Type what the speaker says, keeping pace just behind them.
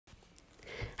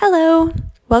Hello!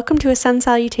 Welcome to a Sun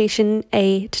Salutation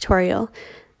A tutorial.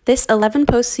 This 11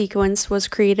 post sequence was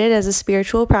created as a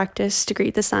spiritual practice to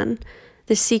greet the sun.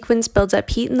 This sequence builds up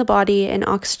heat in the body and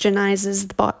oxygenizes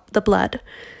the blood.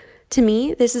 To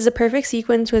me, this is a perfect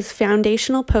sequence with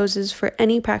foundational poses for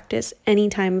any practice, any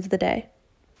time of the day.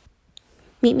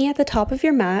 Meet me at the top of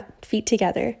your mat, feet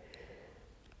together.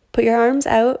 Put your arms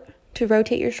out to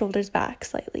rotate your shoulders back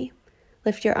slightly.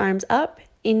 Lift your arms up,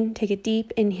 take a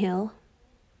deep inhale.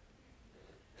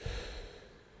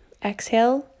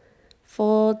 Exhale,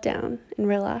 fold down and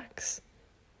relax.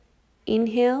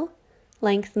 Inhale,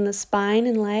 lengthen the spine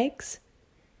and legs.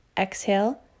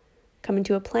 Exhale, come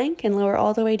into a plank and lower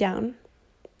all the way down.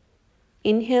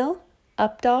 Inhale,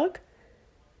 up dog.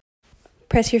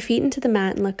 Press your feet into the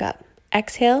mat and look up.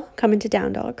 Exhale, come into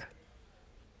down dog.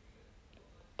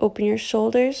 Open your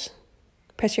shoulders,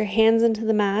 press your hands into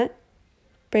the mat,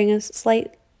 bring a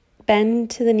slight bend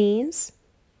to the knees,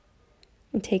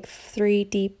 and take 3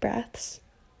 deep breaths.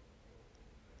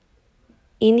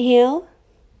 Inhale,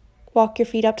 walk your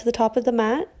feet up to the top of the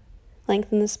mat,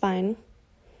 lengthen the spine.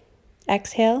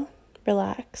 Exhale,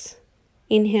 relax.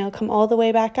 Inhale, come all the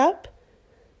way back up.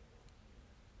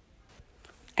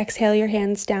 Exhale your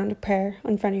hands down to prayer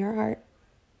in front of your heart.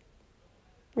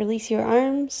 Release your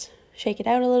arms, shake it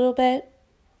out a little bit.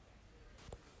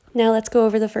 Now let's go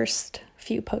over the first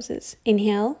few poses.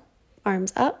 Inhale,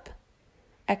 arms up.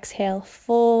 Exhale,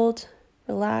 fold,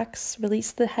 relax,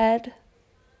 release the head.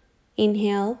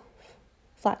 Inhale,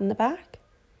 flatten the back.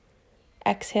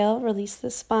 Exhale, release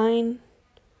the spine.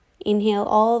 Inhale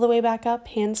all the way back up,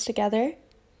 hands together.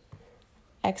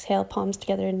 Exhale, palms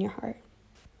together in your heart.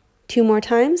 2 more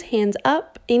times, hands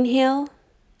up, inhale.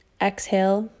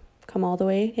 Exhale, come all the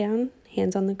way down,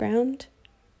 hands on the ground.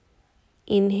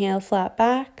 Inhale, flat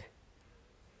back.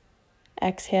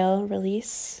 Exhale,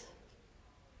 release.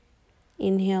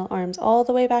 Inhale, arms all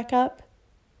the way back up.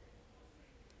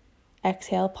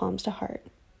 Exhale, palms to heart.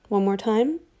 1 more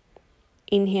time.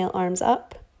 Inhale, arms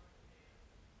up.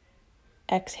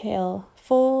 Exhale,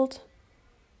 fold.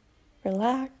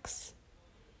 Relax.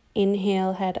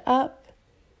 Inhale, head up.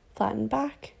 Flatten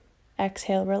back.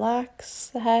 Exhale, relax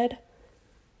the head.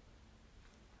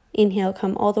 Inhale,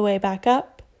 come all the way back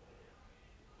up.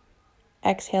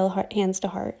 Exhale, hands to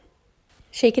heart.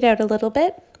 Shake it out a little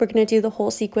bit. We're going to do the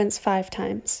whole sequence 5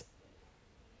 times.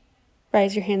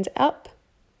 Rise your hands up.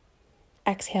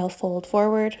 Exhale, fold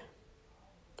forward.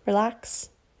 Relax.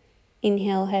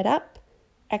 Inhale, head up.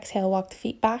 Exhale, walk the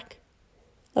feet back.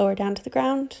 Lower down to the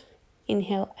ground.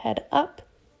 Inhale, head up.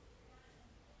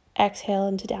 Exhale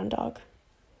into down dog.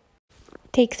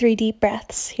 Take 3 deep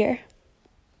breaths here.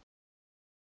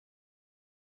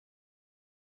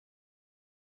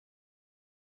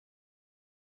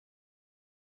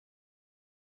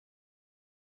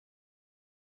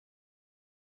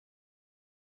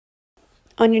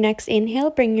 On your next inhale,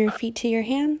 bring your feet to your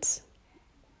hands.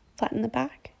 Flatten the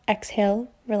back. Exhale,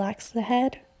 relax the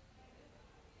head.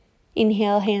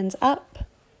 Inhale, hands up.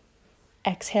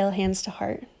 Exhale, hands to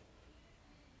heart.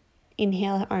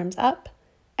 Inhale, arms up.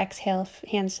 Exhale,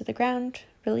 hands to the ground.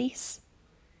 Release.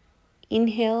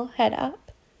 Inhale, head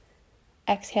up.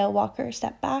 Exhale, walk or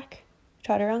step back.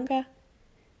 Chaturanga.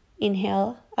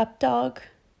 Inhale, up dog.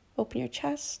 Open your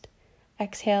chest.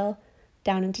 Exhale,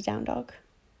 down into down dog.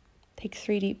 Take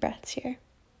 3 deep breaths here.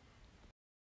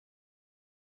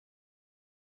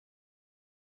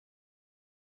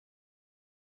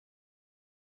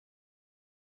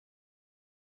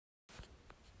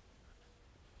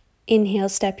 Inhale,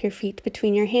 step your feet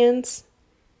between your hands,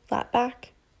 flat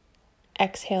back.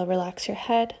 Exhale, relax your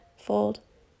head, fold.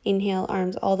 Inhale,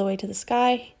 arms all the way to the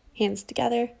sky, hands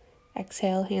together.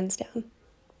 Exhale, hands down.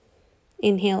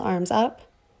 Inhale, arms up.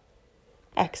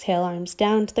 Exhale, arms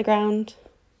down to the ground.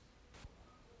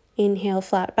 Inhale,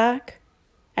 flat back.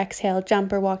 Exhale,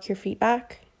 jump or walk your feet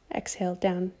back. Exhale,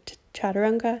 down to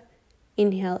chaturanga.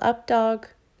 Inhale, up dog,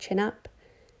 chin up.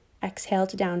 Exhale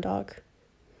to down dog.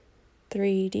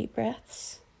 3 deep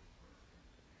breaths.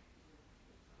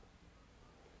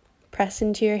 Press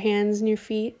into your hands and your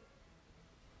feet.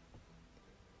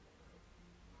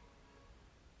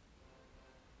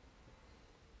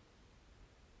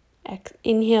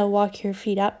 Inhale, walk your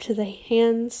feet up to the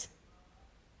hands.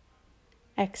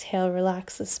 Exhale,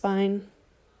 relax the spine.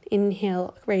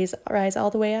 Inhale, rise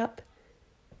all the way up.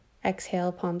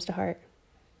 Exhale, palms to heart.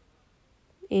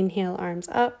 Inhale, arms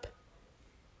up.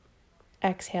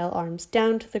 Exhale, arms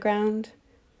down to the ground.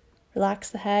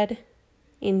 Relax the head.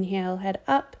 Inhale, head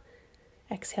up.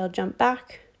 Exhale, jump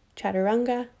back.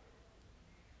 Chaturanga.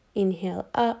 Inhale,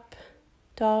 up,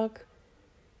 dog.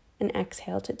 And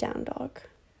exhale to down dog.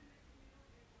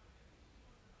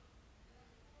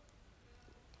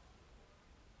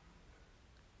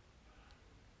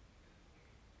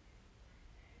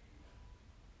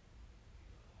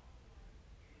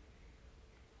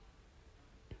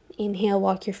 Inhale,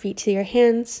 walk your feet to your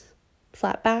hands,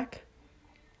 flat back.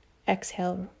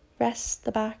 Exhale, rest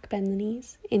the back, bend the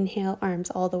knees. Inhale,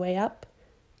 arms all the way up.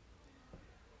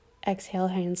 Exhale,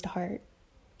 hands to heart.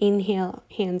 Inhale,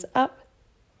 hands up.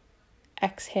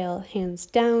 Exhale, hands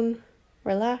down,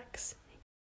 relax.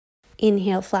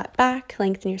 Inhale, flat back,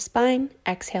 lengthen your spine.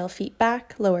 Exhale, feet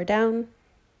back, lower down.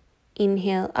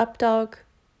 Inhale, up dog,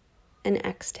 and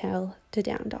exhale to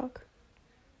down dog.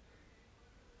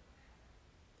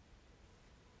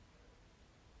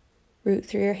 Root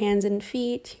through your hands and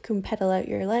feet. You can pedal out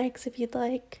your legs if you'd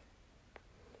like.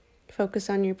 Focus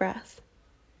on your breath.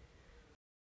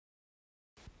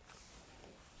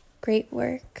 Great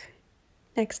work.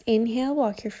 Next, inhale,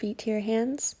 walk your feet to your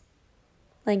hands.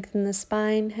 Lengthen the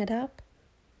spine, head up.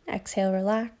 Exhale,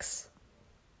 relax.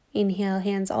 Inhale,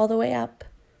 hands all the way up.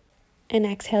 And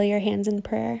exhale your hands in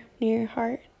prayer near your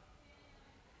heart.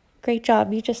 Great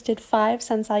job. You just did 5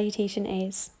 Sun Salutation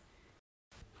A's.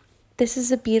 This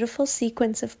is a beautiful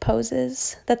sequence of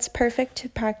poses that's perfect to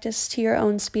practice to your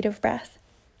own speed of breath.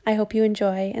 I hope you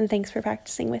enjoy, and thanks for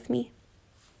practicing with me.